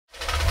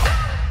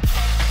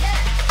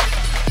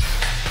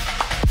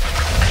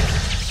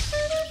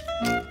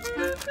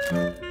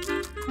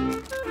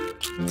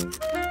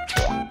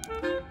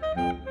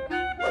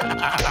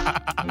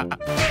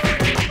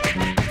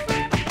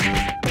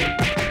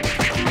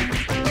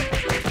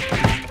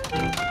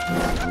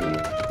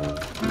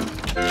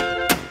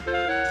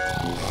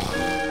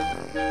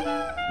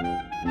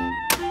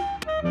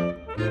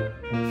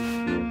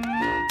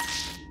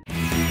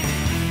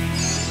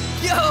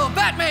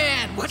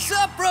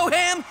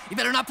You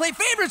better not play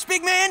favorites,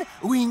 big man.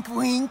 Wink,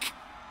 wink.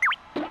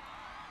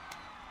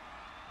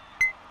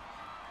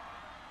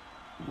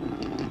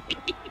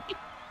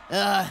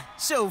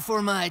 So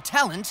for my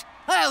talent,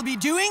 I'll be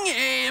doing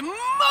a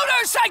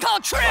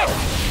motorcycle trick!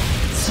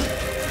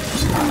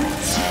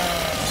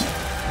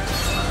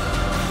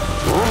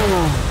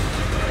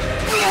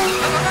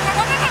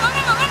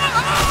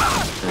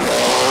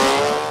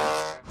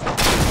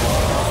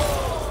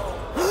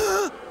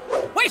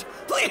 Wait,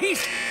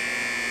 please!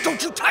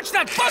 Don't you touch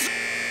that buzzer!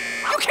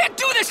 You can't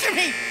do this to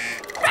me!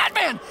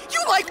 Batman, you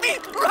like me,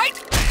 right?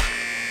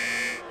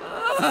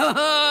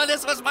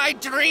 This was my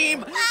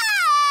dream!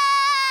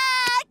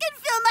 I can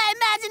feel my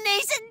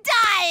imagination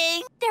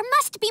dying! There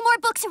must be more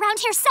books around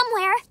here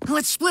somewhere.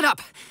 Let's split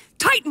up.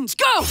 Titans,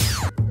 go!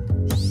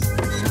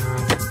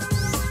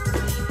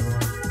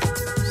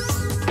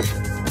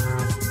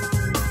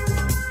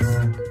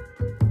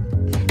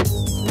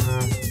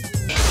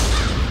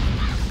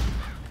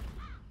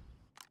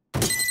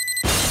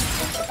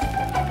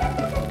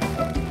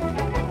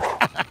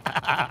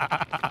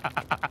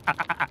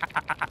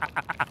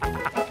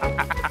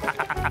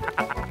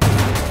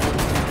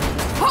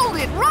 Hold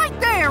it right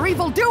there,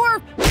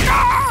 evildoer!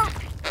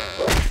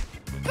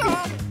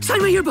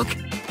 Sign my yearbook!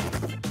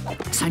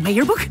 Sign my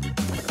yearbook!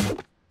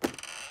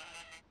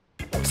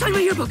 Sign my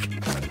yearbook!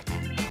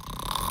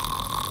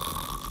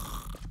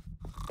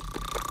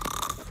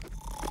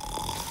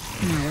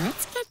 Now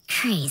let's get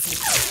crazy.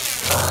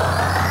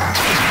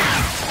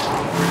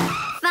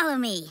 Follow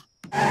me.